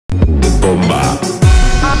bomba.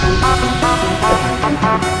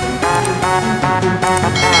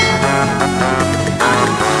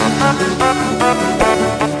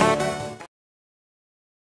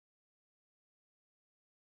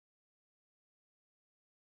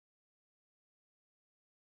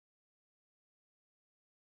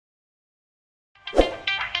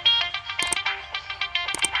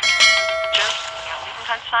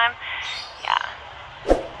 Time? Yeah.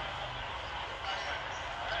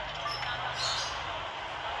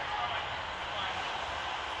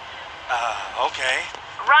 Okay.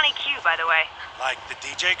 Ronnie Q, by the way. Like the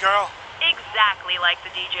DJ girl? Exactly like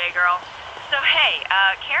the DJ girl. So hey,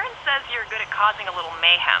 Karen says you're good at causing a little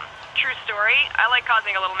mayhem. True story, I like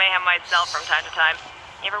causing a little mayhem myself from time to time.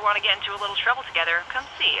 You ever want to get into a little trouble together, come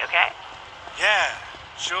see, okay? Yeah,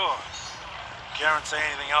 sure. Karen say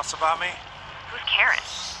anything else about me? Who's Karen?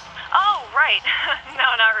 Oh, right. No,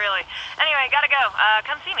 not really. Anyway, gotta go.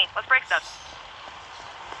 Come see me. Let's break stuff.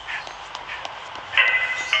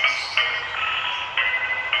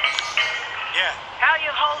 Yeah. How you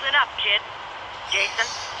holding up, kid? Jason,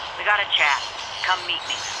 we gotta chat. Come meet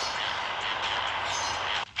me.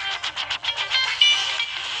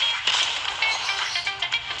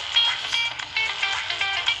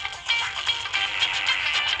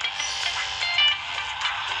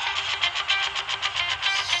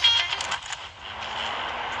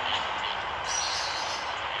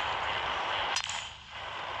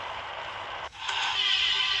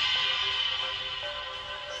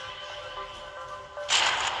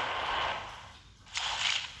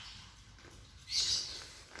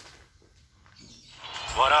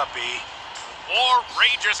 What up, E? War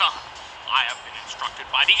rages on. I have been instructed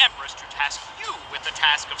by the Empress to task you with the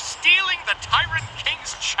task of stealing the Tyrant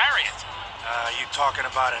King's chariot. You talking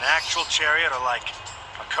about an actual chariot or like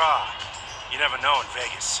a car? You never know in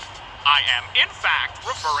Vegas. I am, in fact,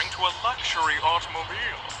 referring to a luxury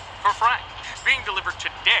automobile. For Frank, being delivered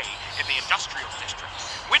today in the Industrial District,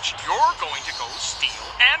 which you're going to go steal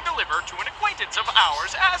and deliver to an acquaintance of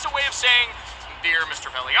ours as a way of saying, "Dear Mr.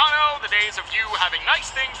 Pelliano, the days of you having nice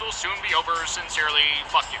things will soon be over. Sincerely,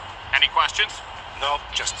 fuck you." Any questions? Nope,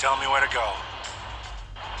 just tell me where to go.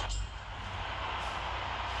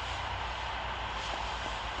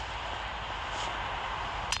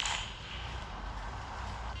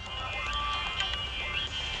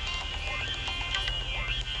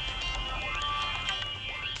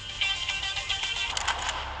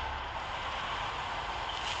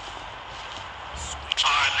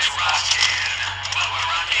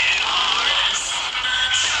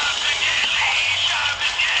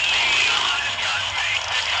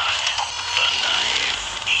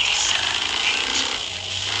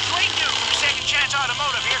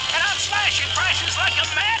 Automotive here, and I'm slashing prices like a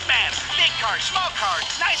madman. Big cars, small cars,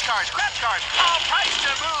 nice cars, crap cars, all priced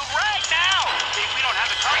to move right now. If we don't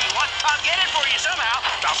have the car you want, I'll get it for you somehow.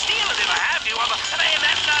 I'll steal it if I have to, and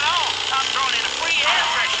that's not all. I'm throwing in a free air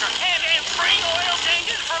freshener and free oil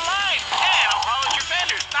changes for life. And I'll polish your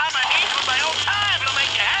fenders. I might need with my own time. It'll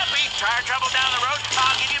make you happy. Tire trouble down the road,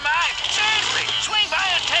 I'll give you mine. Seriously, swing by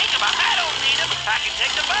and take them. I don't need them. I can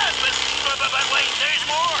take the bus, but wait, there's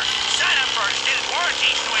more. Sign up for extended warranty,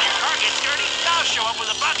 so when your car gets dirty, I'll show up with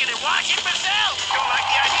a bucket and wash it myself. Don't like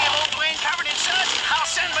the idea of old Dwayne covered in suds? I'll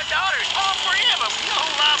send my daughters, all three of them. You'll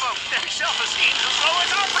love them. Their self-esteem's as low as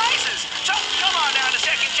our prices. So come on down to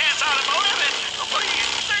Second Chance Automotive and please,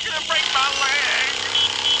 they're gonna break my leg.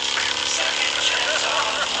 Second Chance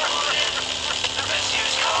Automotive. The best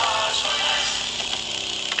used cars for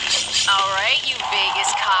less. All right, you Vegas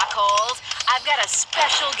cockholes. I've got a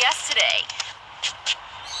special guest today.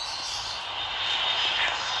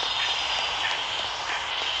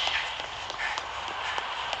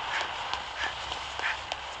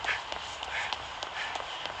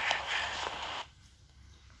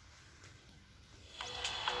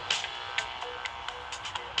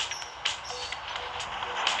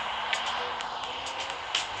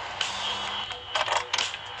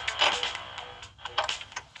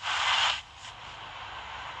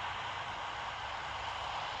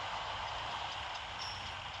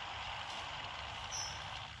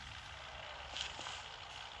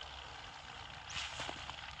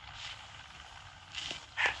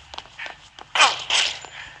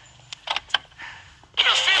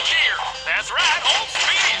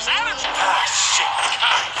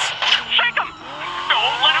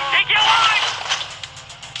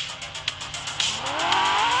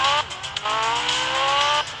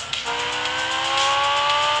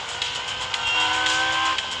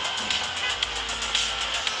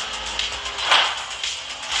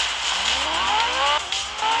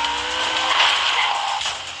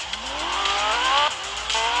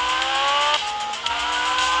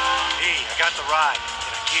 ride.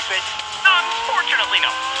 Can I keep it? Unfortunately, no.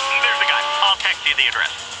 There's the guy. I'll text you the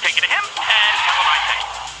address. Take it to him and tell him I sent you.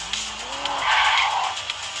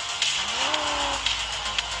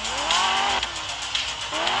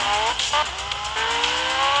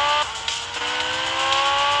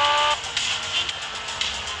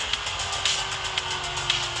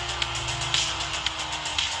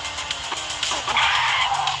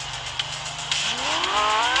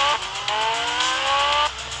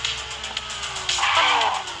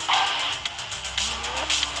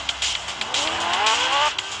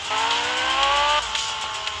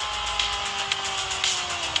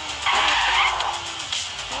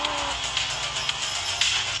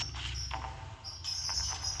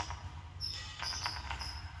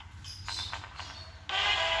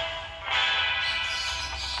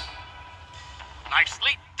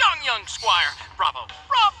 Nicely done, young squire. Bravo.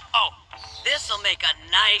 Bravo. This'll make a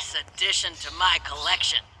nice addition to my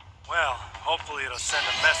collection. Well, hopefully it'll send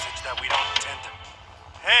a message that we don't intend to...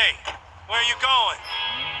 Hey, where are you going?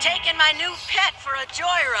 Taking my new pet for a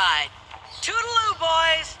joyride. Toodaloo,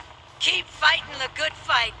 boys. Keep fighting the good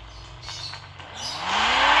fight.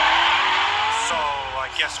 So, I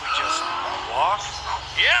guess we just walk?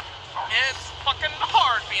 Yep. It's fucking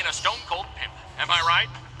hard being a stone-cold pimp. Am I right?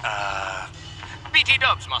 BT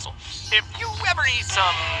Dubs, Muscle. If you ever need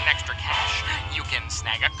some extra cash, you can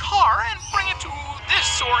snag a car and bring it to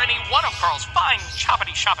this or any one of Carl's fine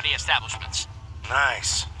choppity-shoppity establishments.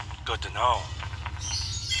 Nice. Good to know.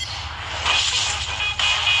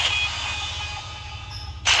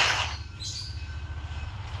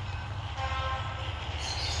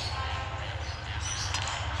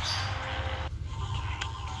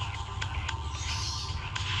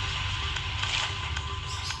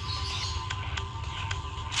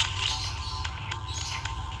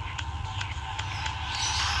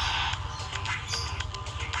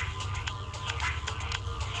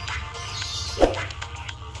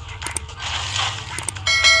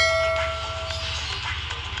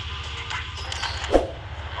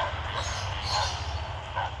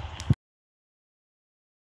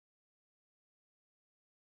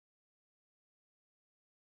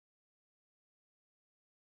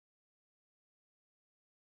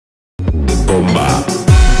 Bomba.